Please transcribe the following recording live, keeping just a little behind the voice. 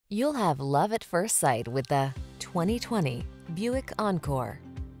You'll have love at first sight with the 2020 Buick Encore.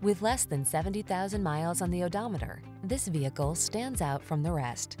 With less than 70,000 miles on the odometer, this vehicle stands out from the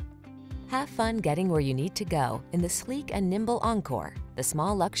rest. Have fun getting where you need to go in the sleek and nimble Encore, the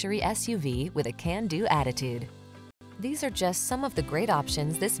small luxury SUV with a can-do attitude. These are just some of the great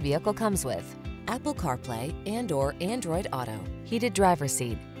options this vehicle comes with: Apple CarPlay and/or Android Auto, heated driver's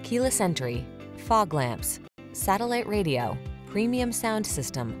seat, keyless entry, fog lamps, satellite radio, premium sound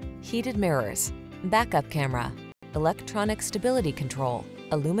system, heated mirrors, backup camera, electronic stability control,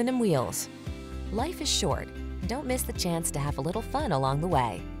 aluminum wheels. Life is short. Don't miss the chance to have a little fun along the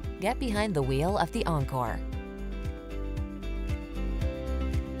way. Get behind the wheel of the Encore.